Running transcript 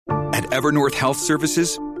Evernorth Health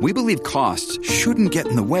Services, we believe costs shouldn't get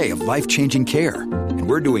in the way of life-changing care, and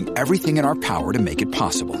we're doing everything in our power to make it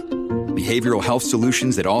possible. Behavioral health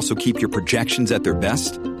solutions that also keep your projections at their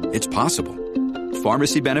best? It's possible.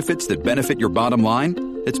 Pharmacy benefits that benefit your bottom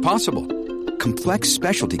line? It's possible. Complex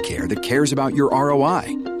specialty care that cares about your ROI?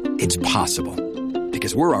 It's possible.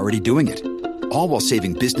 Because we're already doing it. All while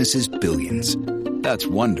saving businesses billions. That's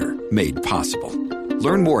Wonder made possible.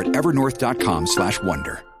 Learn more at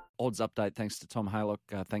evernorth.com/wonder. Odds update thanks to Tom Haylock,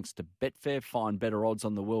 thanks to Betfair. Find better odds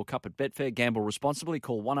on the World Cup at Betfair. Gamble responsibly.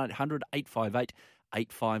 Call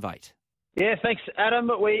 1-800-858-858. Yeah, thanks,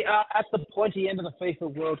 Adam. We are at the pointy end of the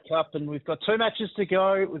FIFA World Cup, and we've got 2 matches to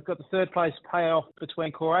go. We've got the third-place payoff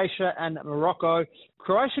between Croatia and Morocco.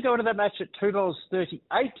 Croatia go into that match at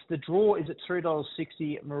 $2.38. The draw is at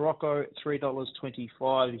 $3.60. Morocco,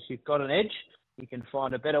 $3.25. If you've got an edge, you can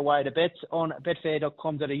find a better way to bet on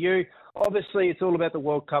betfair.com.au. Obviously, it's all about the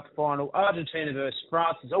World Cup final. Argentina versus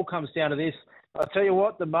France. It all comes down to this. I'll tell you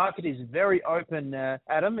what, the market is very open,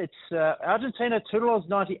 Adam. It's Argentina,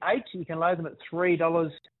 $2.98. You can lay them at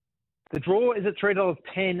 $3. The draw is at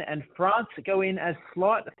 $3.10, and France go in as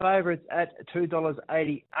slight favourites at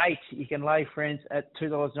 $2.88. You can lay France at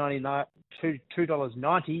 $2.99.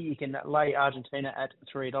 $2.90. You can lay Argentina at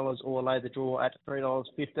 $3 or lay the draw at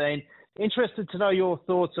 $3.15. Interested to know your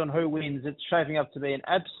thoughts on who wins. It's shaping up to be an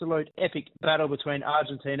absolute epic battle between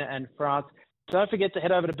Argentina and France. Don't forget to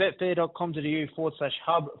head over to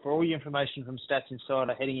betfair.com.au/hub for all your information from Stats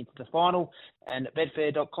Insider heading into the final, and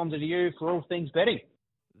betfair.com.au for all things betting.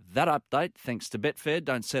 That update, thanks to Betfair.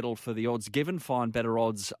 Don't settle for the odds given. Find better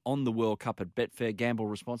odds on the World Cup at Betfair. Gamble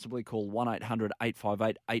responsibly. Call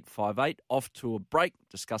 1-800-858-858. Off to a break.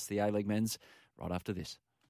 Discuss the A-League men's right after this.